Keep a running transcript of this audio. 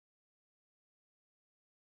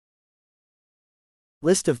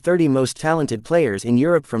List of 30 most talented players in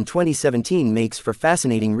Europe from 2017 makes for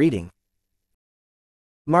fascinating reading.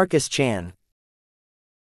 Marcus Chan.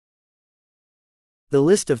 The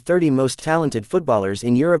list of 30 most talented footballers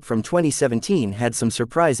in Europe from 2017 had some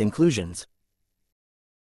surprise inclusions.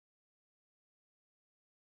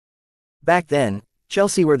 Back then,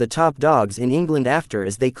 Chelsea were the top dogs in England after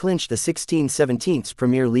as they clinched the 16-17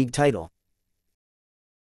 Premier League title.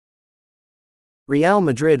 Real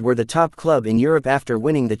Madrid were the top club in Europe after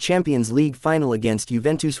winning the Champions League final against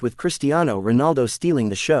Juventus with Cristiano Ronaldo stealing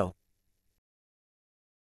the show.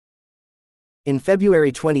 In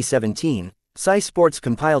February 2017, Sky Sports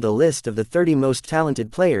compiled a list of the 30 most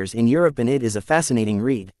talented players in Europe, and it is a fascinating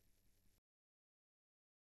read.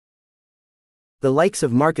 The likes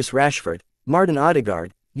of Marcus Rashford, Martin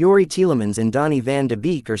Odegaard, Youri Tielemans and Donny van de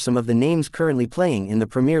Beek are some of the names currently playing in the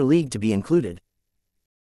Premier League to be included.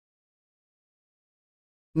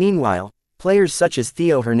 Meanwhile, players such as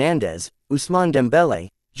Theo Hernandez, Ousmane Dembele,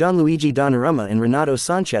 Gianluigi Donnarumma and Renato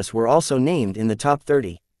Sanchez were also named in the top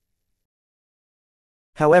 30.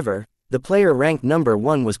 However, the player ranked number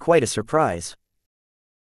 1 was quite a surprise.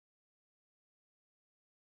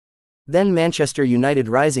 Then Manchester United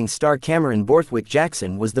rising star Cameron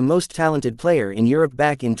Borthwick-Jackson was the most talented player in Europe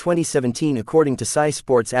back in 2017 according to Sky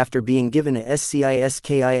Sports after being given a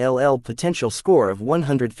SCISKILL potential score of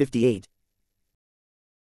 158.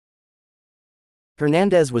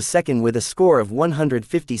 Hernandez was second with a score of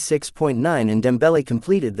 156.9 and Dembele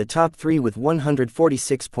completed the top 3 with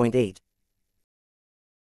 146.8.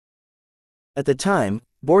 At the time,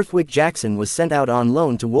 Borthwick-Jackson was sent out on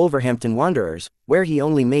loan to Wolverhampton Wanderers, where he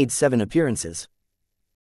only made 7 appearances.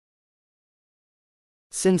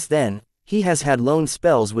 Since then, he has had loan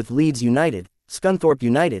spells with Leeds United, Scunthorpe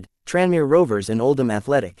United, Tranmere Rovers and Oldham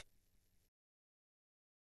Athletic.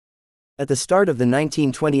 At the start of the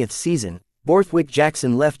 1920th season,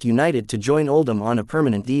 Borthwick-Jackson left United to join Oldham on a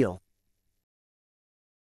permanent deal.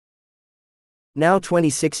 Now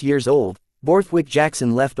 26 years old,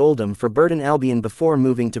 Borthwick-Jackson left Oldham for Burton Albion before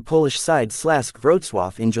moving to Polish side Śląsk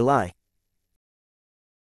Wrocław in July.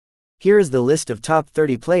 Here is the list of top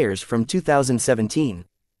 30 players from 2017.